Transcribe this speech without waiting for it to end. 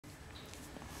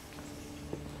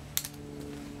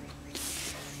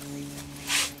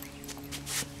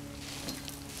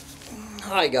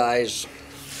Hi guys,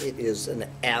 it is an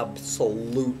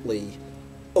absolutely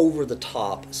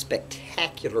over-the-top,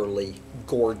 spectacularly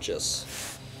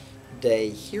gorgeous day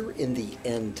here in the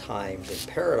end times in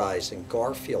Paradise in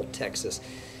Garfield, Texas.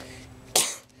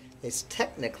 It's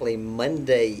technically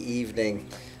Monday evening,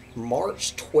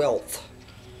 March 12th,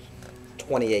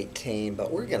 2018, but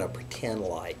we're going to pretend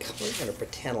like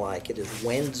it is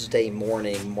Wednesday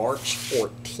morning, March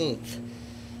 14th,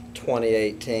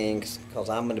 2018, because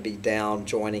I'm going to be down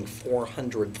joining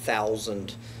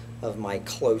 400,000 of my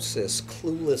closest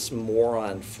clueless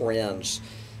moron friends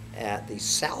at the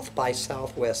South by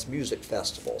Southwest Music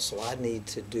Festival. So I need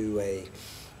to do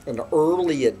an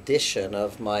early edition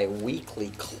of my weekly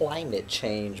Climate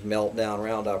Change Meltdown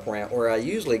Roundup rant, where I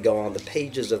usually go on the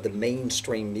pages of the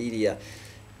mainstream media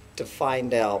to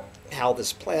find out how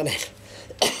this planet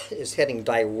is heading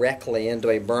directly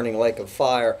into a burning lake of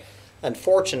fire.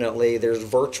 Unfortunately, there's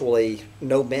virtually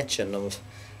no mention of,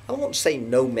 I won't say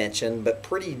no mention, but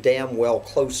pretty damn well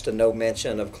close to no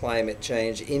mention of climate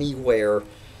change anywhere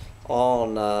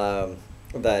on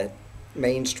the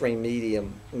mainstream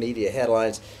media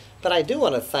headlines. But I do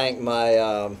want to thank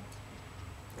my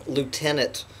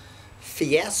Lieutenant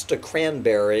Fiesta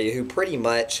Cranberry, who pretty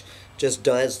much just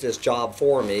does this job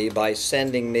for me by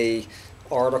sending me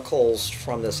articles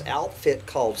from this outfit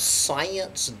called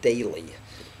Science Daily.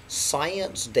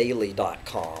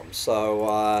 ScienceDaily.com.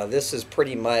 So this is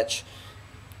pretty much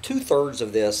 2/3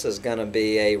 of this is going to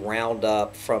be a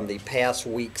roundup from the past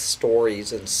week's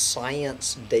stories in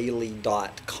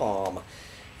ScienceDaily.com,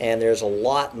 and there's a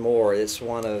lot more. It's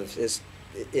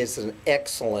an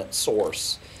excellent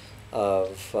source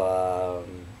of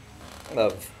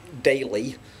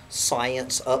daily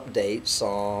science updates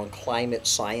on climate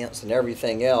science and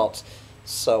everything else.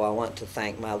 So I want to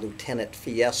thank my Lieutenant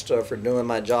Fiesta for doing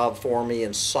my job for me,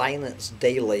 and Science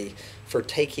Daily for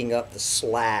taking up the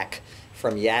slack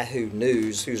from Yahoo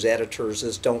News, whose editors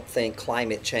just don't think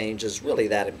climate change is really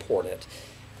that important,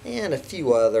 and a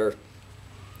few other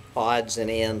odds and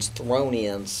ends thrown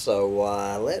in. So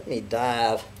let me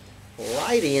dive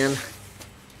right in.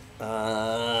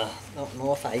 I don't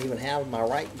know if I even have my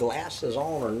right glasses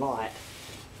on or not.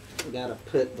 Got to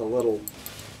put the little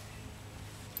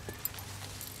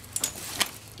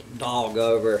dog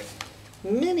over.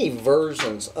 Many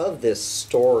versions of this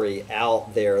story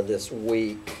out there this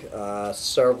week.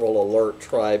 Several Alert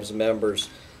Tribes members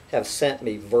have sent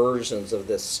me versions of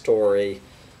this story,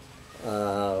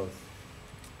 and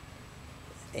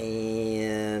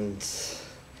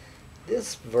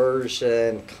this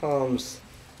version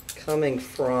coming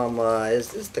from is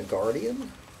this The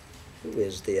Guardian? Who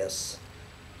is this?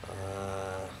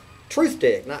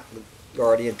 Truthdig, not The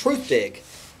Guardian, Truthdig.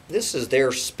 This is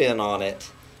their spin on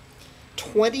it.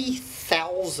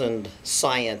 20,000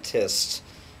 scientists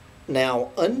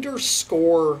now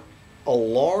underscore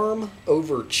alarm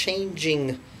over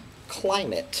changing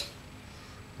climate.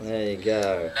 There you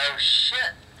go. No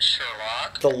shit,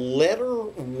 Sherlock. The letter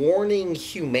warning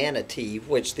humanity,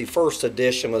 which the first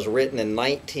edition was written in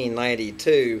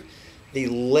 1992, the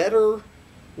letter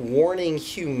warning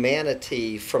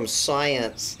humanity from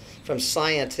scientists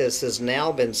has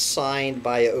now been signed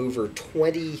by over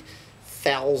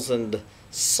 20,000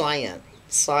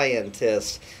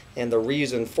 scientists, and the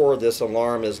reason for this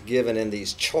alarm is given in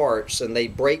these charts, and they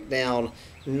break down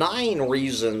 9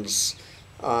 reasons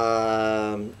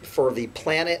for the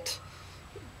planet,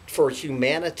 for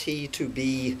humanity to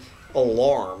be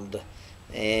alarmed.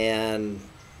 And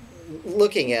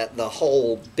looking at the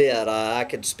whole bit, I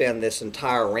could spend this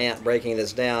entire rant breaking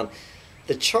this down.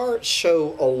 The charts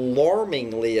show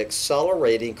alarmingly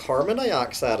accelerating carbon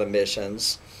dioxide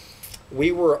emissions.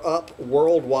 We were up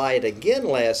worldwide again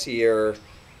last year.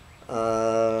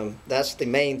 That's the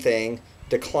main thing.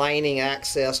 Declining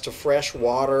access to fresh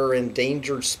water,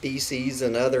 endangered species,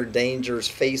 and other dangers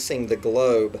facing the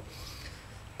globe.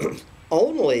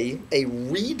 Only a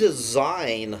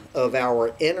redesign of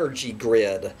our energy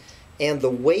grid and the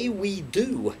way we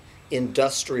do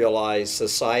industrialize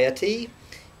society,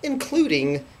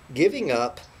 including giving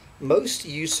up most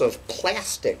use of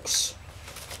plastics.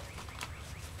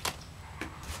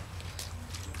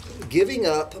 Giving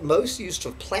up most use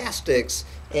of plastics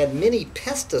and many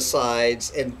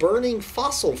pesticides and burning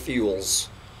fossil fuels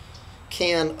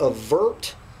can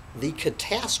avert the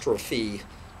catastrophe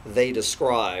they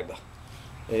describe.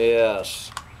 Yes.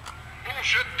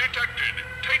 Bullshit detected.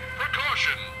 Take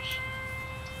precautions.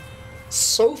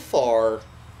 So far,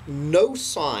 no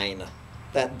sign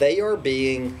that they are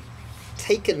being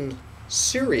taken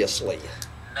seriously.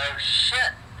 No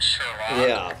shit, Sherlock.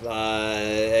 Yeah,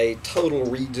 a total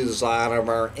redesign of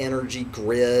our energy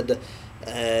grid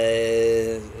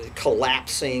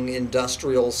collapsing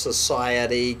industrial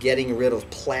society, getting rid of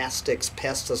plastics,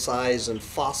 pesticides, and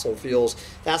fossil fuels.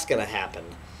 That's going to happen.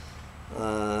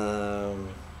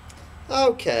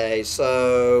 Okay,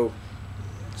 so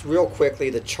real quickly,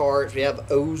 the charts. We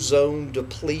have ozone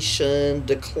depletion,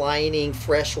 declining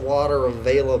freshwater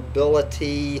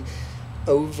availability,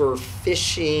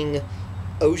 overfishing,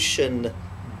 ocean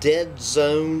dead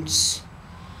zones,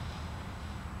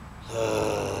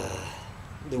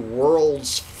 the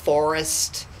world's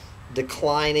forest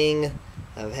declining.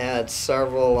 I've had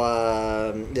several,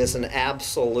 there's an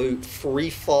absolute free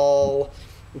fall.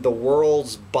 The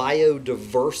world's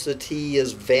biodiversity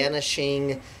is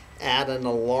vanishing at an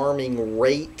alarming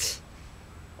rate.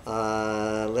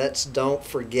 Let's don't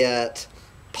forget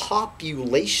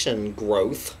population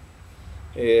growth.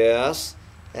 Yes,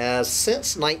 as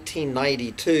since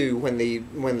 1992, when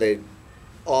the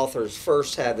authors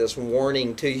first had this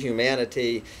warning to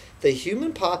humanity, the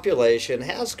human population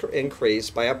has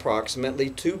increased by approximately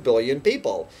 2 billion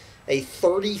people, a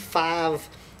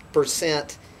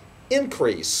 35%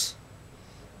 increase.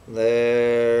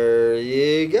 There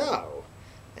you go.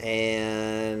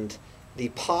 And the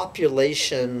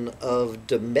population of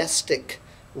domestic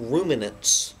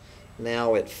ruminants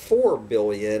now at 4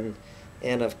 billion.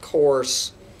 And of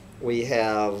course, we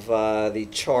have the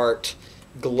chart.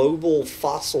 Global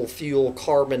fossil fuel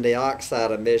carbon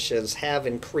dioxide emissions have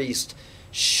increased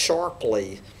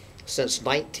sharply since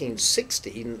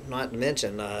 1960, not to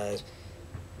mention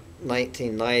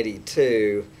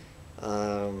 1992.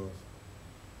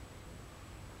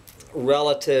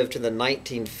 Relative to the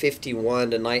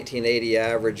 1951 to 1980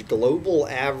 average, global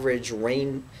average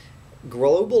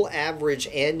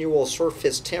annual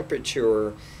surface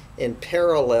temperature in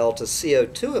parallel to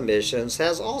CO2 emissions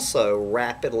has also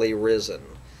rapidly risen.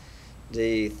 Do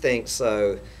you think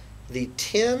so? The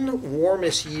 10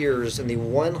 warmest years in the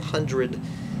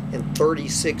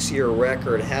 136-year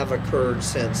record have occurred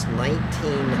since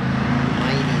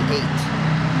 1998.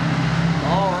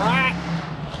 All right.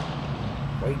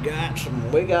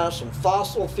 We got some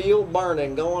fossil fuel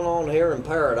burning going on here in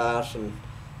Paradise and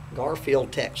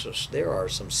Garfield, Texas. There are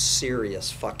some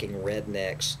serious fucking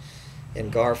rednecks in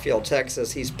Garfield,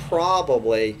 Texas. He's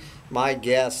probably, my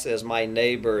guess is my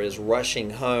neighbor is rushing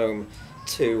home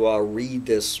to read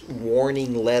this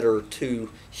warning letter to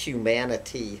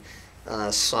humanity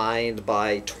signed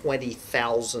by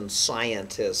 20,000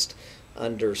 scientists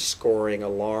underscoring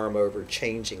alarm over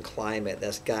changing climate.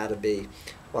 That's got to be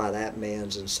why that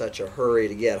man's in such a hurry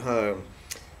to get home.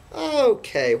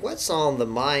 Okay, what's on the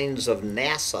minds of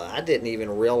NASA? I didn't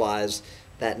even realize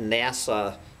that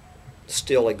NASA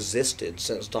still existed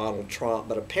since Donald Trump,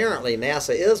 but apparently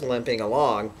NASA is limping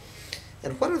along.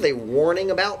 And what are they warning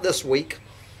about this week?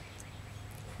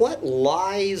 What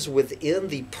lies within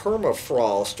the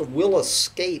permafrost will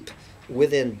escape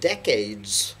within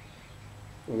decades,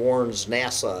 warns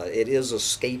NASA. It is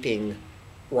escaping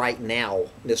right now,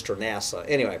 Mr. NASA.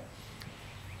 Anyway,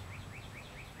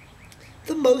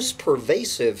 the most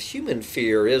pervasive human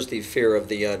fear is the fear of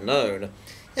the unknown.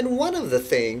 And one of the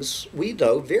things we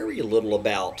know very little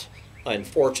about,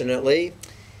 unfortunately,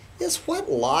 is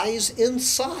what lies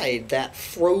inside that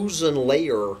frozen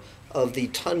layer of the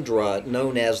tundra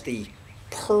known as the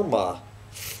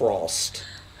permafrost.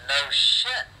 No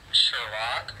shit,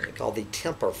 Sherlock. They call the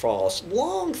temperfrost.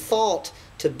 Long thought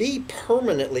to be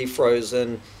permanently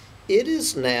frozen, it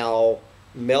is now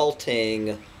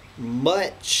melting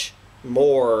much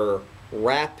more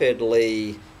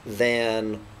rapidly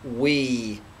than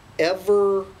we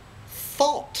ever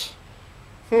thought.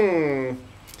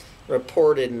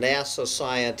 Reported NASA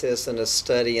scientists in a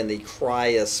study in the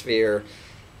cryosphere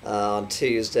on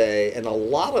Tuesday. And a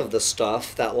lot of the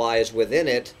stuff that lies within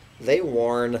it, they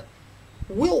warn,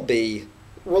 will be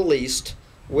released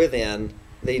within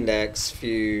the next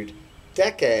few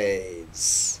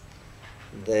decades.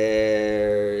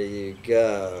 There you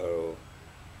go.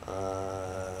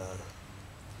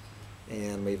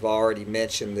 And we've already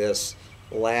mentioned this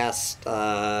last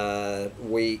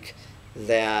week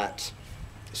that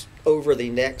over the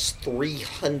next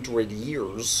 300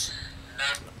 years,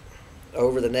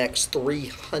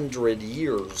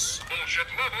 Bullshit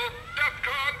level,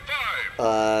 DEFCON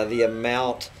 5. The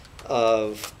amount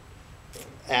of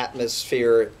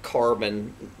atmospheric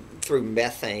carbon through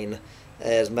methane,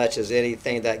 as much as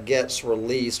anything that gets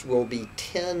released, will be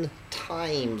 10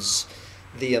 times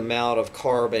the amount of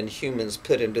carbon humans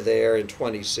put into the air in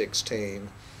 2016.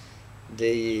 Do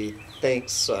you think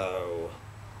so?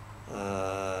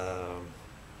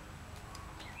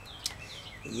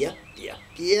 Yep.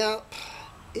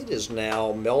 It is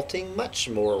now melting much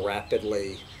more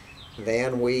rapidly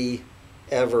than we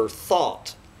ever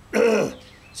thought. So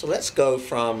let's go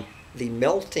from the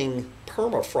melting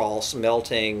permafrost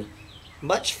melting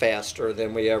much faster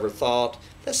than we ever thought.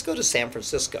 Let's go to San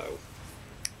Francisco.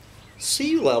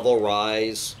 Sea level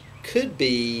rise could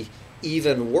be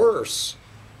even worse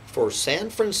for San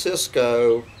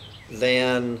Francisco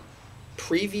than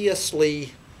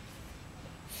previously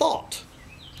thought.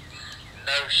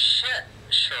 No shit,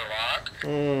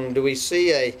 Sherlock. Do we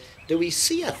see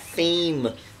a theme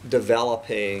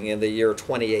developing in the year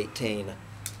 2018?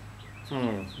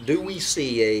 Do we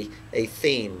see a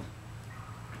theme?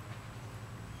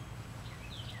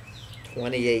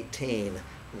 2018,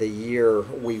 the year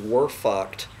we were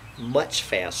fucked much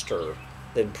faster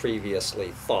than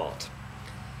previously thought.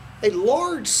 A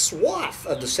large swath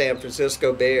of the San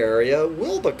Francisco Bay Area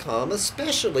will become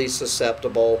especially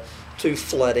susceptible to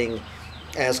flooding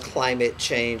as climate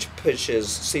change pushes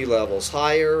sea levels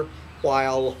higher,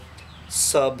 while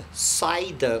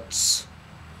subsidence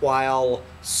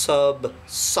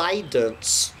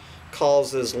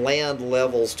causes land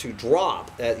levels to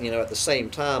drop at the same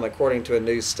time, according to a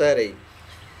new study.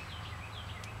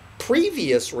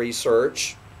 Previous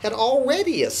research had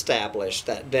already established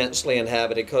that densely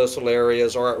inhabited coastal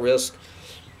areas are at risk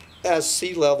as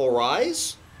sea level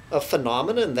rise, a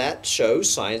phenomenon that shows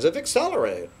signs of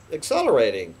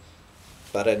accelerating.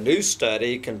 But a new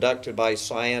study conducted by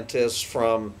scientists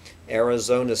from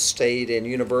Arizona State and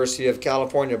University of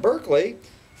California, Berkeley,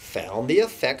 found the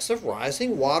effects of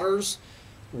rising waters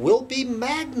will be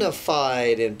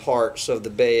magnified in parts of the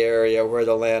Bay Area where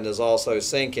the land is also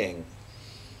sinking.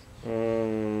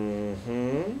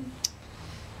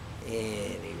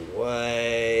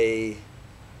 Anyway,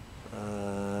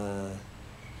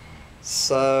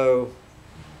 so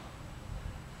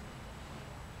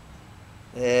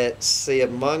let's see,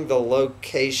 among the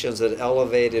locations at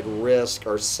elevated risk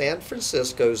are San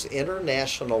Francisco's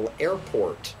International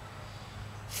Airport,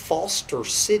 Foster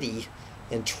City,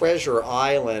 and Treasure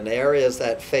Island. Areas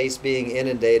that face being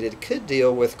inundated could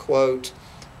deal with, quote,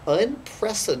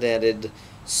 unprecedented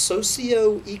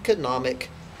socioeconomic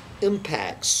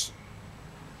impacts,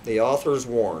 the authors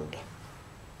warned.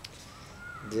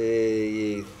 Do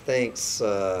you think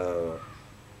so?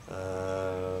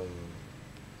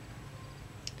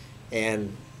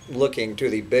 And looking to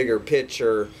the bigger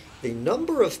picture, the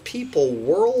number of people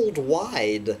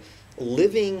worldwide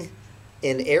living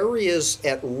in areas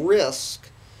at risk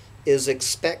is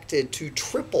expected to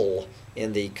triple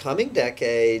in the coming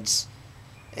decades,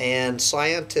 and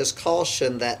scientists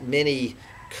caution that many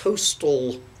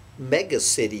coastal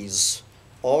megacities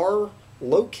are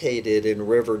located in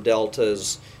river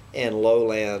deltas and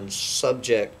lowlands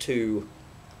subject to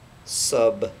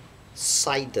subsidence.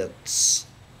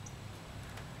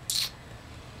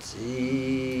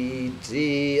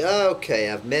 Okay,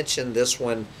 I've mentioned this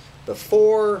one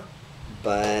before,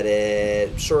 but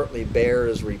it certainly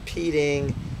bears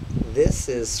repeating. This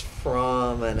is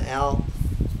from an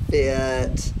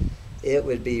outfit. It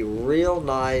would be real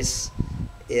nice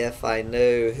if I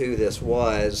knew who this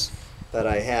was, but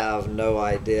I have no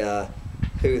idea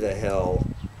who the hell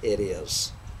it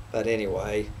is. But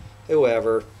anyway,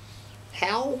 whoever.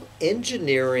 How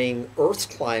engineering Earth's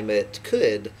climate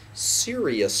could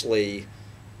seriously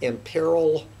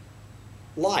imperil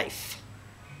life.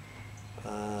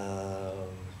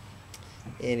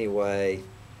 Anyway,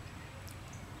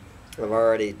 I've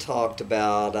already talked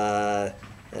about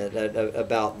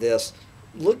this.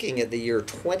 Looking at the year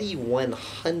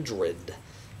 2100,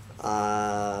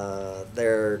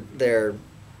 they're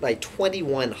like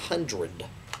 2100. Oh,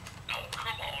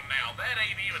 come on now, that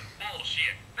ain't even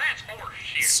bullshit. That's horse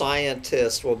shit.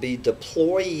 Scientists will be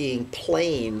deploying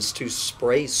planes to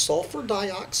spray sulfur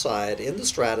dioxide in the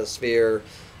stratosphere,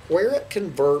 where it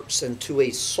converts into a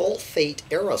sulfate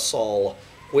aerosol,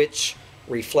 which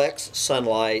reflects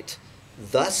sunlight.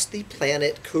 Thus the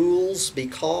planet cools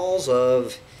because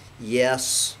of,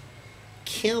 yes,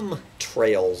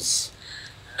 chemtrails.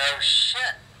 No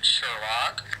shit,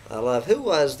 Sherlock. I love, who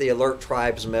was the Alert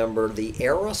Tribes member? The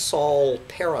aerosol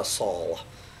parasol.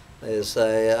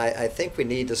 I think we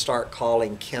need to start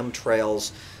calling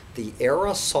chemtrails the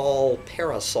aerosol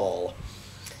parasol.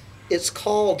 It's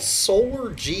called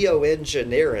solar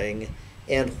geoengineering,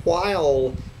 and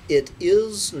while it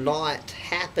is not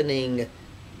happening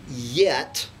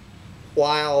yet,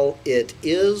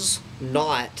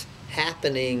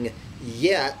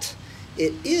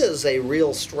 it is a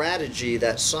real strategy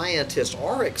that scientists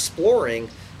are exploring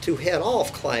to head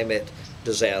off climate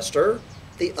disaster.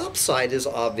 The upside is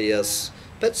obvious,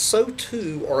 but so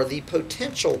too are the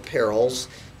potential perils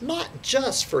not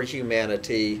just for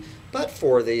humanity, but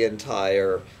for the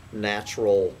entire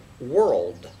natural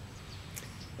world.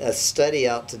 A study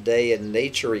out today in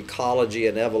Nature, Ecology,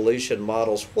 and Evolution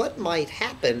models what might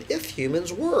happen if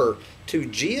humans were to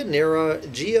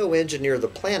geoengineer the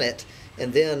planet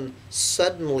and then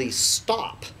suddenly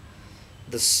stop.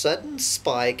 The sudden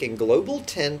spike in global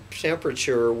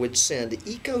temperature would send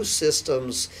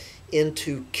ecosystems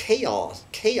into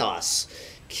chaos,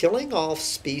 killing off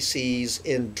species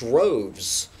in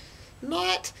droves.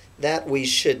 Not that we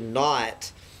should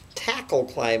not tackle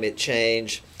climate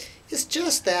change, it's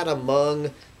just that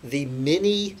among the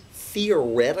many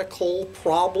theoretical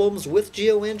problems with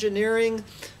geoengineering,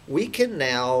 we can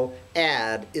now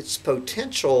add its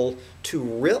potential to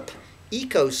rip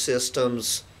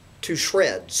ecosystems to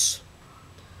shreds.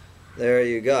 There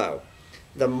you go.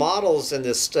 The models in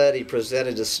this study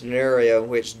presented a scenario in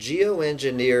which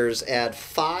geoengineers add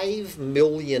 5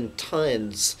 million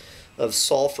tons of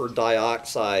sulfur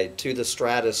dioxide to the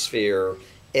stratosphere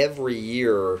every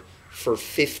year for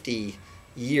 50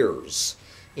 years.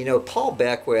 You know, Paul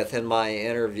Beckwith in my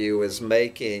interview is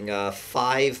making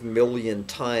 5 million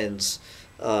tons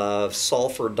of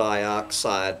sulfur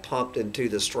dioxide pumped into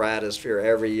the stratosphere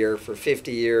every year for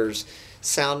 50 years,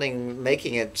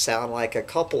 making it sound like a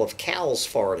couple of cows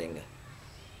farting.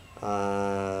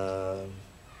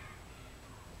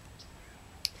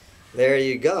 There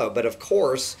you go. But of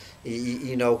course,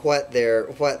 you know what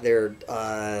they're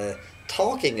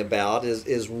talking about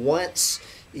is once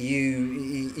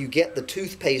you get the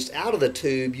toothpaste out of the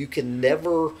tube, you can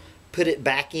never put it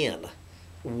back in.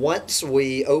 Once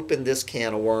we open this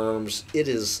can of worms, it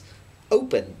is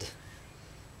opened.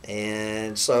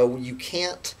 And so you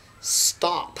can't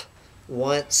stop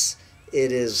once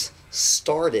it is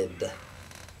started.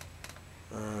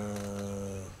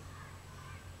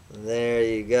 There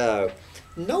you go.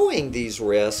 Knowing these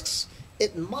risks,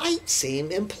 it might seem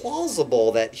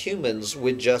implausible that humans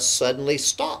would just suddenly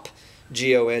stop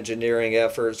geoengineering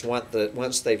efforts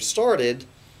once they've started.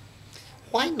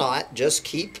 Why not just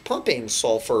keep pumping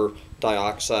sulfur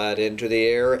dioxide into the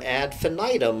air ad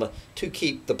infinitum to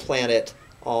keep the planet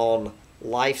on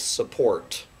life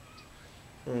support?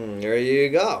 There you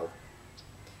go.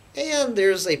 And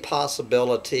there's a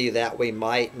possibility that we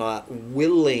might not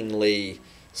willingly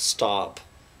stop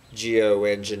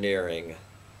geoengineering.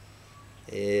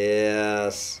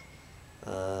 Yes.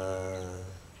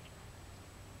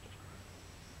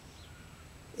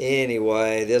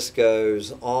 Anyway, this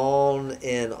goes on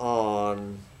and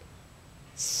on.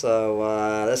 So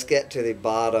let's get to the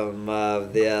bottom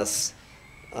of this.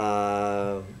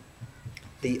 The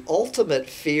ultimate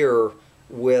fear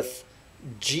with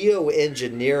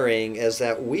geoengineering is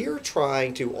that we are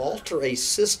trying to alter a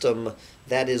system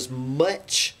that is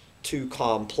much too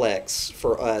complex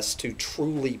for us to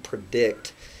truly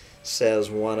predict, says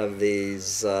one of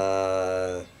these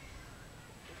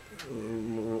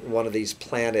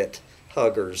planet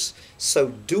huggers. So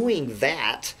doing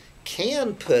that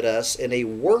can put us in a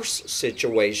worse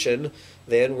situation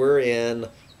than we're in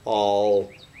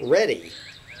already.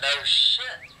 No shit,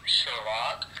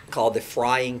 Sherlock. Called the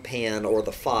frying pan or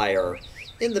the fire.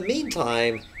 In the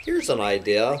meantime, here's an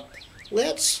idea.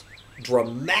 Let's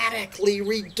dramatically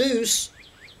reduce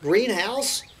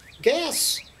greenhouse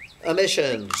gas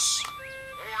emissions.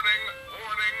 Warning,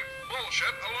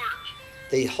 bullshit alert.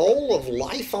 The whole of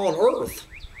life on Earth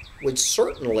would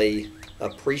certainly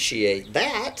appreciate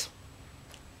that.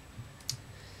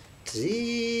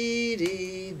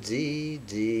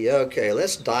 Okay,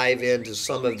 let's dive into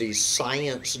some of these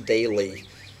Science Daily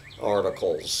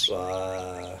articles.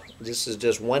 This is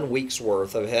just 1 week's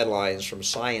worth of headlines from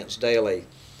Science Daily.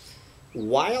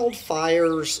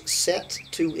 Wildfires set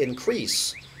to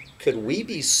increase. Could we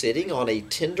be sitting on a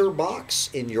tinderbox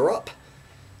in Europe?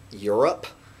 Europe,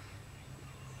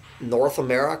 North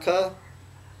America,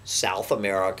 South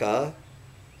America,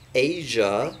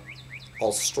 Asia,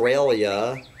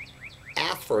 Australia,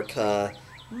 Africa.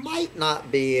 Might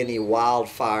not be any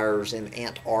wildfires in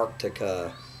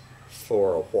Antarctica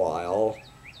for a while.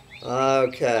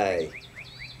 Okay.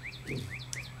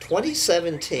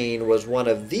 2017 was one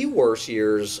of the worst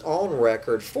years on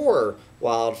record for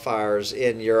wildfires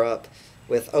in Europe,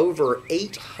 with over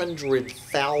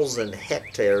 800,000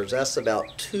 hectares, that's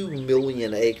about 2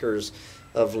 million acres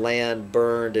of land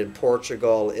burned in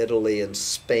Portugal, Italy, and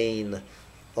Spain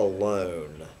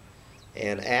alone.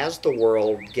 And as the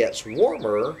world gets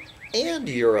warmer and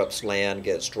Europe's land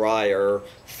gets drier,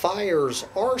 fires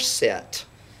are set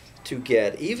to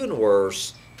get even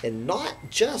worse, and not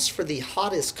just for the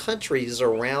hottest countries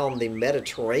around the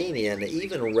Mediterranean.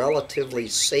 Even relatively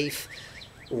safe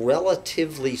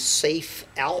relatively safe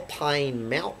alpine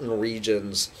mountain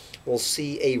regions will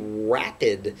see a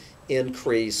rapid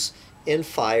increase in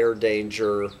fire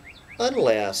danger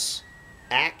unless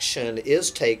action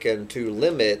is taken to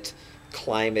limit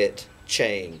climate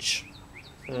change.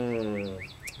 There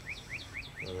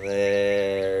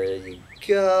you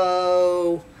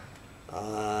go.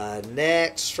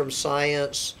 Next, from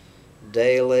Science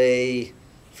Daily,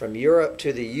 from Europe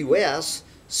to the U.S.,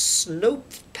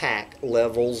 snowpack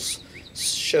levels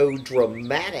show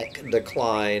dramatic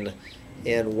decline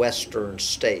in western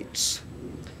states.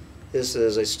 This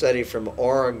is a study from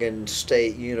Oregon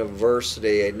State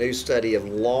University, a new study of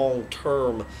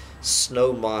long-term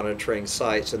snow monitoring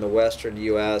sites in the western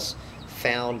U.S.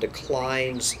 found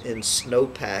declines in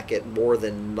snowpack at more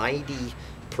than 90%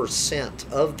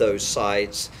 of those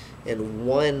sites, and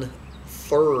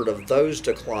 1/3 of those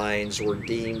declines were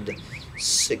deemed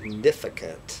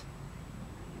significant.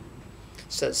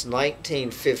 Since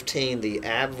 1915, the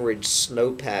average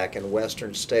snowpack in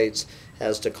western states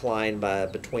has declined by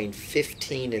between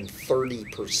 15 and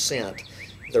 30%,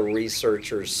 the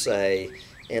researchers say,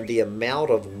 and the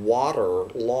amount of water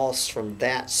lost from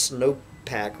that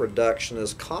snowpack reduction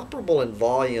is comparable in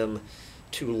volume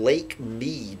to Lake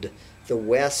Mead, the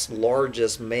West's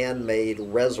largest man-made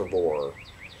reservoir.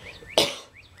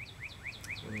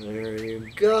 There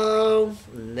you go.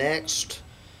 Next,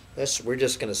 we're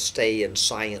just going to stay in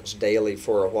Science Daily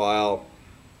for a while.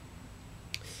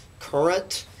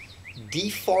 Current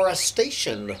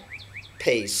deforestation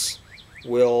pace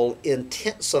will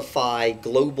intensify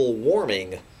global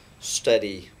warming,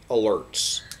 study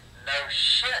alerts. No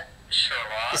shit,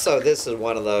 Sherlock. So this is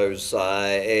one of those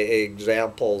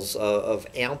examples of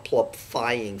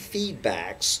amplifying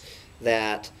feedbacks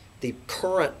that the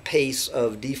current pace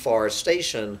of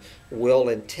deforestation will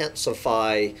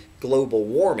intensify global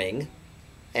warming,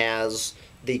 as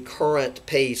the current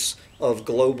pace of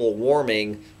global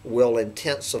warming will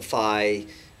intensify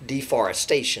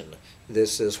deforestation.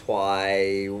 This is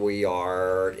why we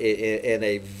are in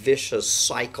a vicious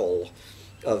cycle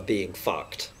of being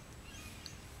fucked.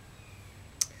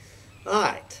 All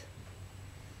right.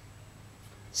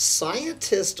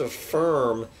 Scientists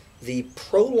affirm the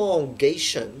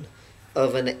prolongation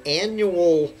of an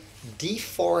annual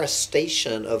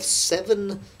deforestation of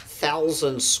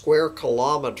 7,000 square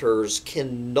kilometers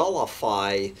can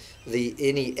nullify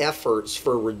any efforts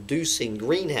for reducing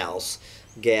greenhouse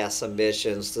gas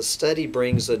emissions. The study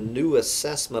brings a new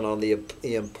assessment on the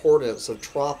importance of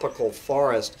tropical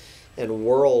forest and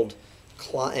world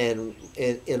climate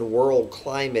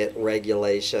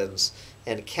regulations,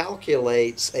 and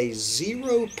calculates a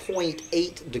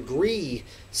 0.8 degree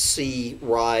C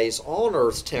rise on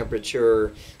Earth's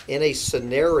temperature in a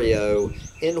scenario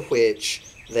in which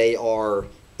they are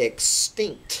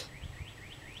extinct.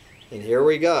 And here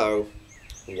we go.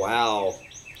 Wow.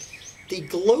 The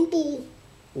global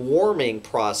warming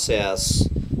process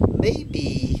may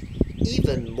be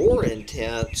even more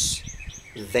intense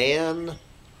than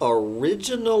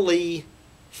originally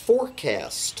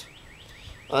forecast,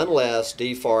 unless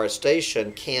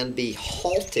deforestation can be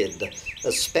halted,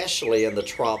 especially in the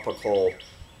tropical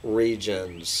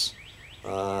regions.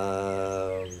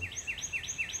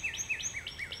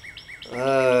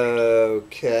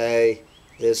 Okay,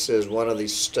 this is one of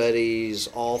these studies,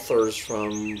 authors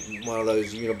from one of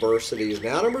those universities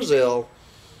down in Brazil.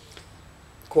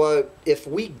 Quote, if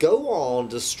we go on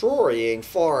destroying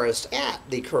forests at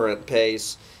the current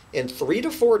pace, in 3 to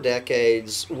 4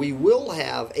 decades, we will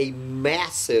have a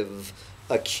massive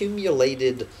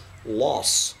accumulated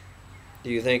loss. Do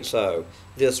you think so?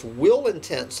 This will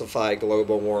intensify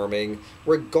global warming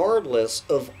regardless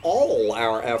of all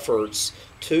our efforts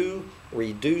to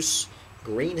reduce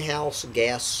greenhouse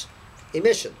gas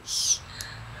emissions.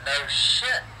 No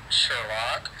shit,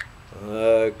 Sherlock.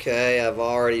 Okay, I've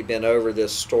already been over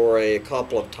this story a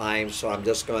couple of times, so I'm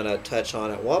just going to touch on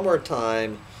it one more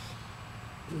time.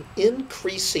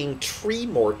 Increasing tree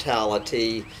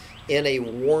mortality in a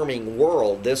warming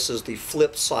world. This is the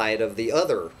flip side of the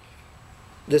other.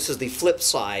 This is the flip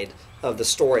side of the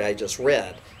story I just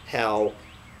read. How,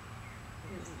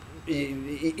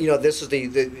 you know, this is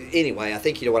anyway, I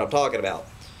think you know what I'm talking about.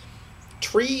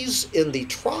 Trees in the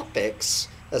tropics,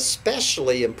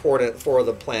 especially important for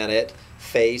the planet,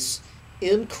 face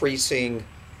increasing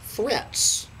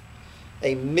threats.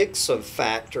 A mix of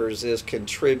factors is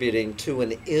contributing to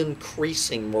an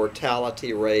increasing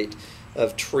mortality rate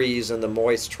of trees in the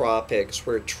moist tropics,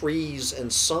 where trees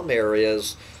in some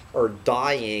areas are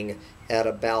dying at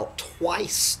about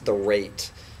twice the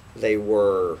rate they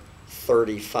were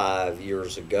 35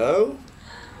 years ago.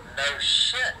 No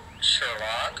shit,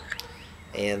 Sherlock.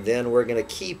 And then we're going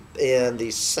to keep in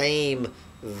the same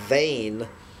vein.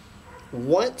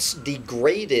 Once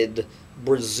degraded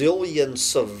Brazilian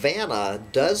savanna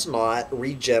does not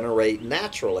regenerate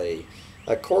naturally.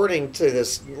 According to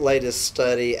this latest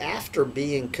study, after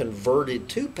being converted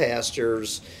to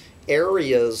pastures,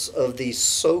 areas of the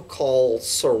so-called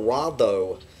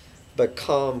Cerrado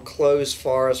become closed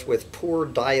forests with poor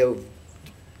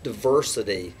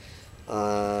biodiversity.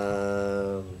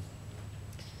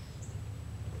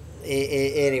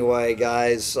 Anyway,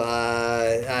 guys,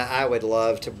 I would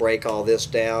love to break all this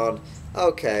down.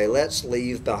 Okay, let's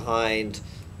leave behind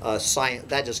science.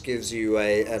 That just gives you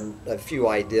a few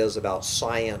ideas about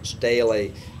Science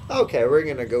Daily. Okay, we're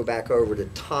going to go back over to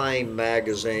Time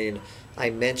magazine. I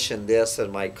mentioned this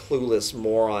in my Clueless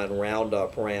Moron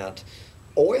Roundup rant.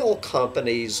 Oil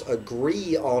companies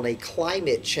agree on a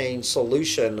climate change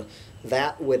solution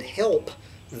that would help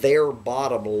their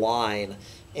bottom line.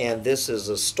 And this is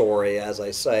a story, as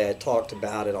I say, I talked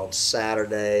about it on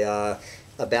Saturday,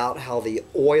 about how the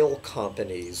oil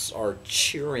companies are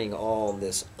cheering on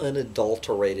this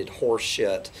unadulterated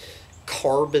horseshit,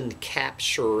 carbon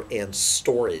capture and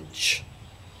storage,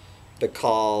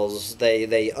 because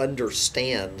they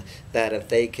understand that if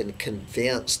they can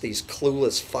convince these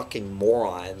clueless fucking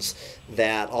morons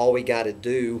that all we got to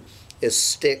do is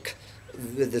stick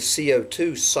the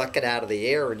CO2, suck it out of the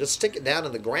air, and just stick it down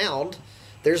in the ground,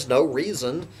 there's no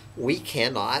reason we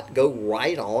cannot go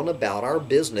right on about our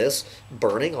business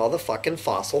burning all the fucking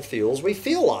fossil fuels we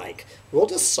feel like. We'll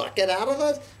just suck it out of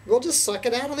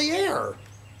the air.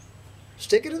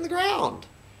 Stick it in the ground.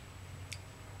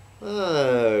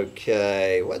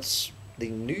 Okay, what's the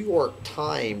New York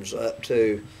Times up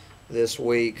to this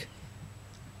week?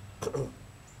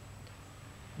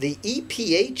 The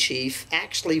EPA chief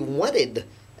actually wanted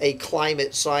a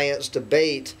climate science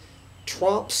debate.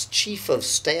 Trump's chief of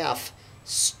staff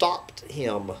stopped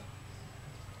him.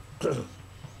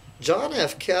 John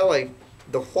F. Kelly,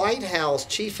 the White House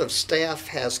chief of staff,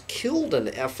 has killed an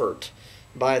effort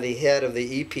by the head of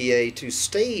the EPA to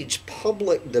stage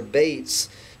public debates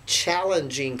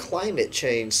challenging climate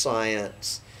change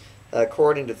science.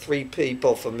 According to 3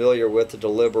 people familiar with the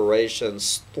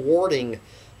deliberations, thwarting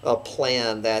a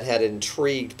plan that had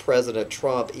intrigued President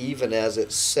Trump even as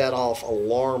it set off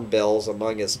alarm bells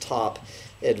among his top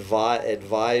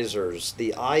advisors.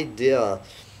 The idea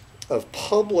of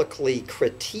publicly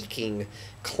critiquing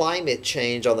climate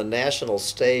change on the national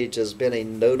stage has been a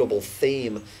notable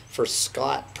theme for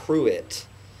Scott Pruitt.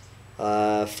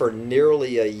 For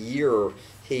nearly a year,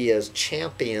 he has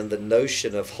championed the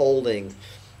notion of holding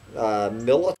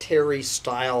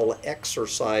military-style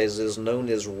exercises known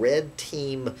as red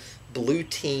team, blue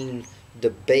team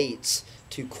debates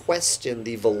to question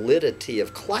the validity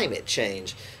of climate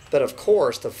change. But of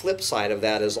course, the flip side of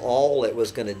that is all it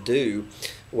was going to do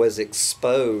was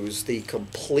expose the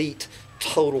complete,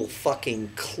 total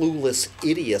fucking clueless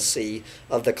idiocy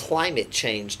of the climate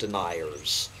change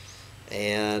deniers.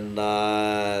 And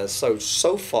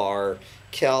so far,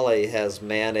 Kelly has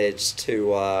managed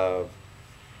to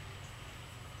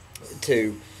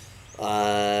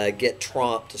get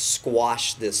Trump to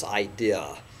squash this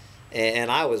idea.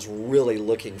 And I was really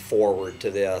looking forward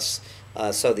to this,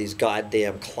 so these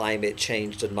goddamn climate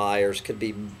change deniers could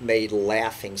be made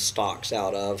laughing stocks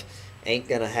out of. Ain't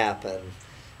gonna happen.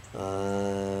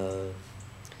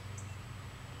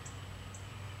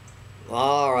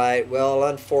 All right, well,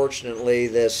 unfortunately,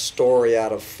 this story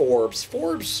out of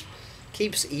Forbes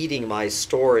keeps eating my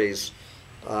stories.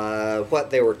 What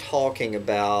they were talking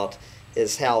about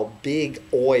is how big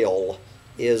oil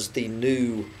is the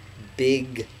new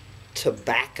big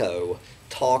tobacco,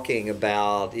 talking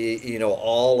about, you know,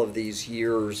 all of these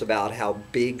years about how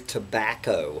big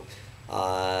tobacco,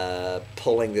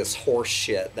 pulling this horse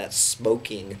shit that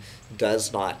smoking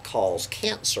does not cause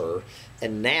cancer.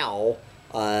 And now,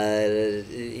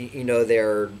 you know,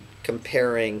 they're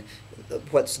comparing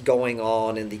what's going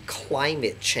on in the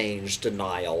climate change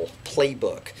denial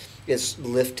playbook. It's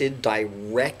lifted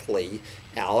directly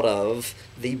out of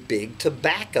the big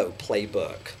tobacco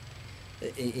playbook.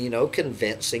 You know,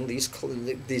 convincing these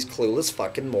clueless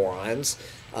fucking morons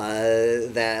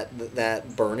that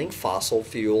burning fossil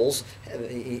fuels,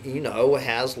 you know,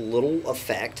 has little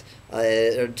effect,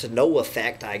 to no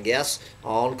effect, I guess,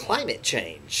 on climate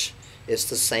change. It's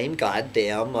the same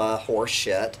goddamn horse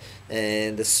shit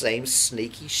and the same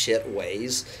sneaky shit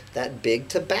ways that big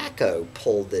tobacco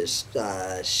pulled this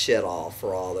shit off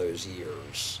for all those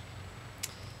years.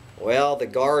 Well, the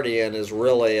Guardian is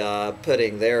really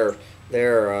putting their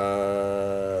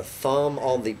thumb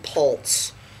on the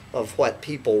pulse of what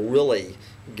people really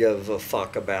give a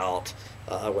fuck about.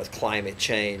 with climate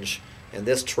change. And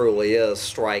this truly is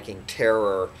striking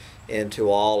terror into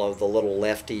all of the little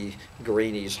lefty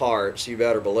greenies' hearts. You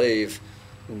better believe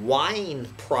wine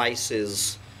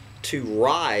prices to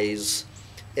rise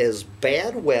as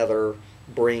bad weather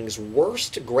brings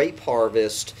worst grape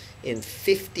harvest in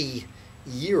 50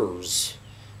 years.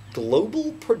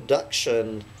 Global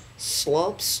production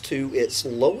slumps to its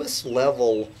lowest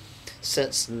level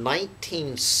since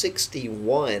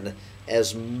 1961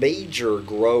 as major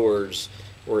growers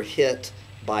were hit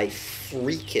by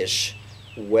freakish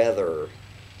weather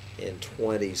in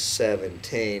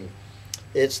 2017.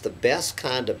 It's the best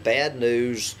kind of bad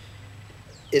news.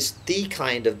 It's the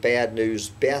kind of bad news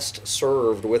best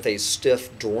served with a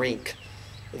stiff drink.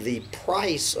 The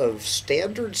price of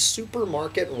standard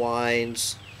supermarket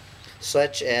wines,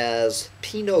 such as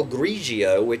Pinot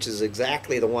Grigio, which is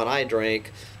exactly the one I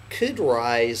drink, could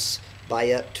rise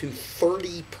by up to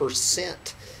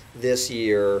 30% this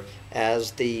year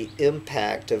as the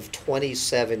impact of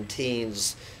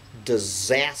 2017's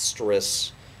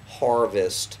disastrous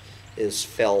harvest is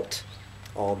felt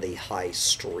on the high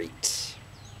street.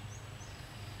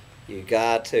 You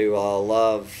got to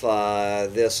love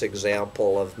this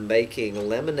example of making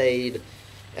lemonade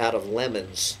out of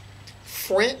lemons.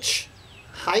 French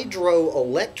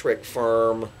hydroelectric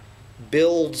firm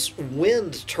builds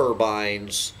wind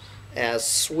turbines as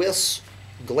Swiss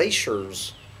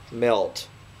glaciers melt.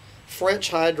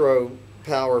 French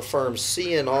hydropower firm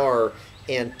CNR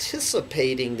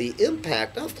anticipating the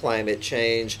impact of climate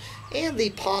change and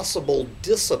the possible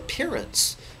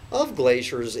disappearance of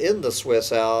glaciers in the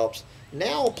Swiss Alps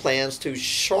now plans to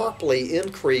sharply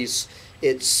increase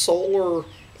its solar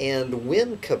and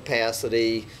wind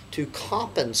capacity to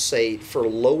compensate for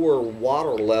lower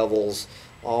water levels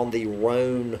on the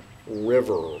Rhone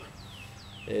River.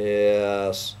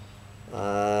 Yes,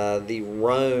 the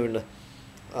Rhone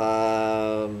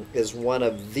is one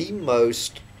of the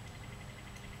most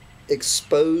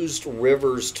exposed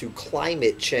rivers to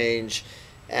climate change,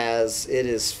 as it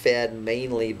is fed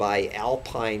mainly by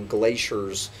alpine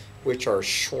glaciers which are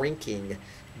shrinking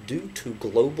due to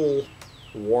global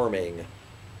warming.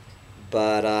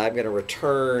 But I'm going to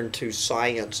return to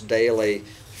Science Daily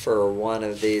for one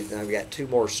of these. I've got two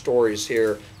more stories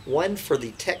here. One for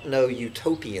the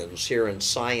techno-utopians here in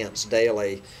Science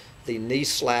Daily. The knee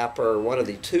slapper, one of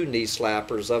the two knee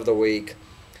slappers of the week.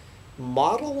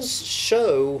 Models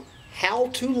show how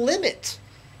to limit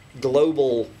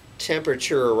global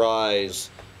temperature rise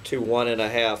to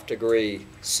 1.5 degrees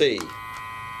C.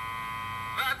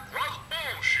 That was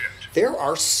bullshit. There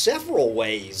are several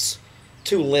ways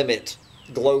to limit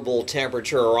global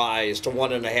temperature rise to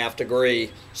 1.5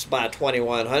 degrees by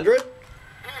 2100.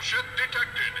 Bullshit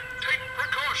detected. Take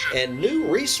precaution. And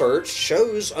new research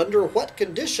shows under what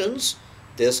conditions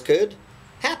this could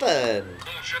happen.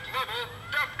 Bullshit level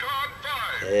DEFCON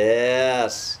 5.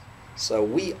 Yes. So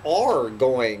we are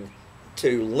going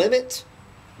to limit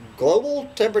global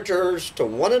temperatures to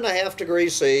 1.5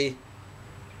 degrees C.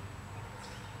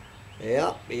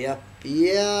 Yep.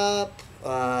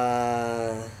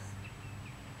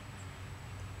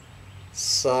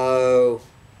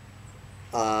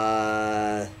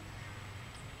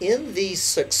 In the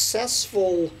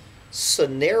successful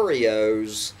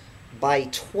scenarios, by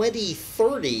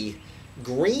 2030,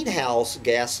 greenhouse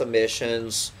gas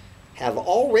emissions have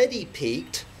already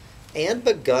peaked and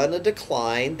begun a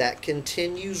decline that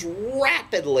continues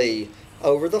rapidly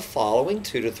over the following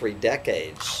 2 to 3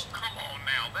 decades. Come on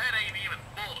now, that ain't even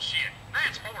bullshit.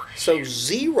 That's horseshit. So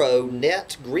zero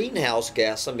net greenhouse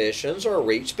gas emissions are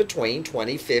reached between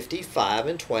 2055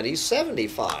 and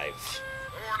 2075.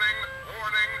 Warning,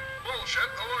 bullshit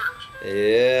alert.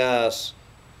 Yes.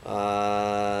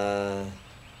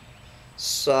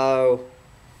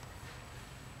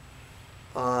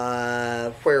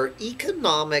 Where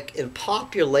economic and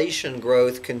population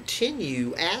growth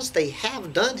continue as they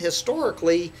have done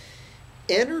historically,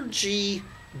 energy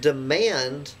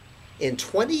demand in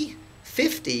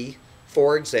 2050,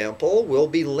 for example, will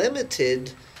be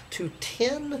limited to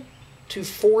 10 to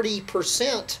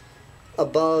 40%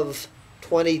 above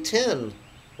 2010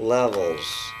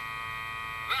 levels.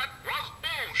 That was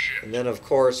bullshit. And then, of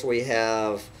course, we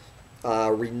have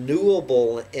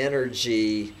renewable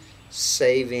energy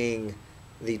saving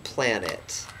the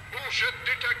planet. Bullshit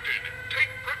detected. Take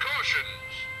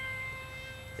precautions.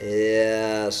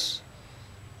 Yes.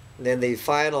 And then the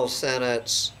final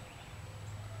sentence.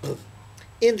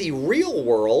 In the real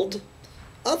world,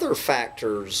 other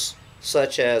factors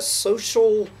such as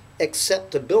social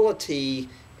acceptability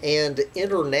and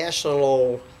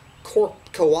international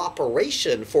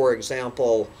cooperation, for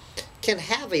example, can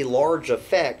have a large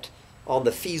effect on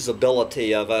the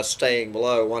feasibility of us staying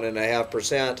below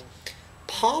 1.5%,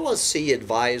 policy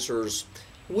advisors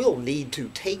will need to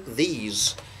take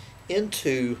these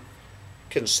into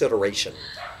consideration.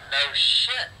 No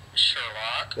shit,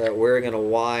 Sherlock. That we're going to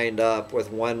wind up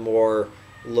with one more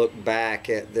look back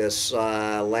at this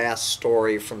last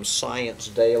story from Science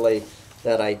Daily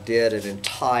that I did an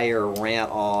entire rant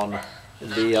on,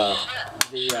 the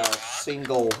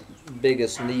single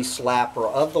biggest knee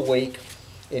slapper of the week.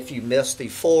 If you missed the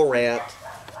full rant,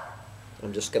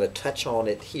 I'm just going to touch on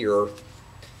it here.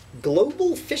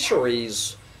 Global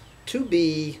fisheries to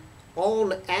be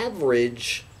on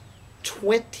average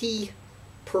 20%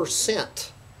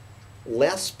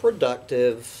 less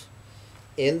productive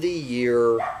in the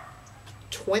year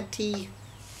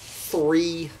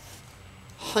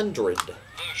 2300.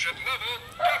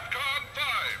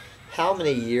 How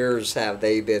many years have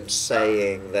they been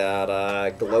saying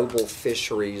that global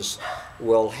fisheries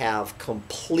will have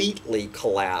completely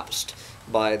collapsed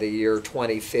by the year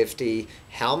 2050?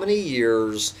 How many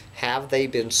years have they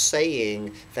been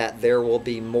saying that there will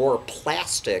be more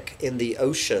plastic in the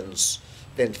oceans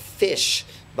than fish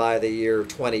by the year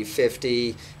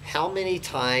 2050? How many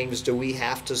times do we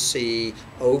have to see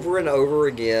over and over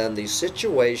again the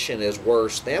situation is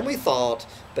worse than we thought?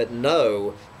 But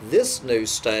no, this new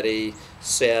study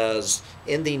says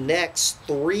in the next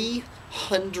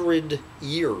 300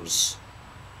 years,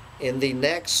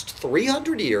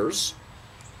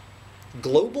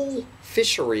 global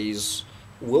fisheries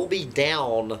will be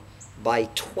down by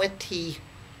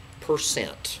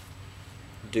 20%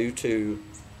 due to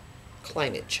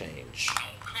climate change. Oh,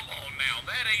 come on now.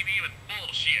 That ain't even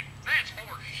bullshit. That's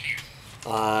horseshit.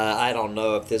 I don't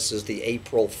know if this is the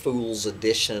April Fool's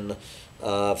edition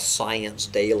of Science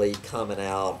Daily coming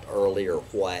out early or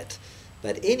what.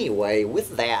 But anyway,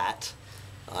 with that,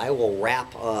 I will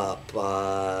wrap up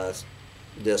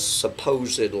this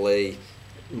supposedly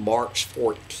March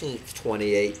 14th,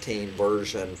 2018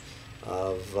 version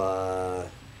of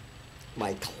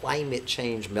my Climate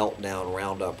Change Meltdown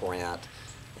Roundup rant.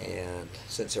 And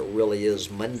since it really is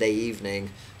Monday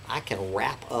evening, I can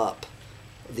wrap up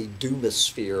the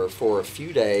doomosphere for a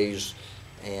few days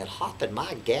and hop in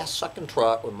my gas-sucking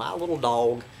truck with my little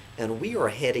dog, and we are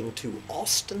heading to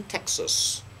Austin,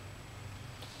 Texas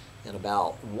in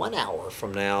about 1 hour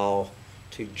from now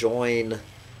to join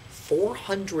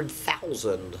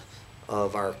 400,000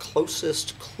 of our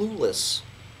closest, clueless,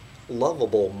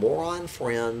 lovable moron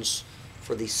friends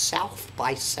for the South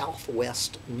by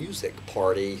Southwest music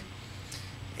party.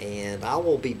 And I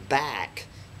will be back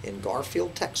in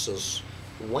Garfield, Texas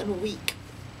 1 week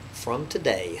from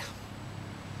today.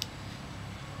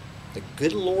 The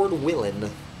good Lord willing,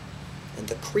 and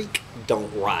the creek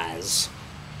don't rise.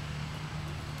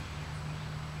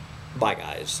 Bye,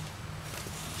 guys.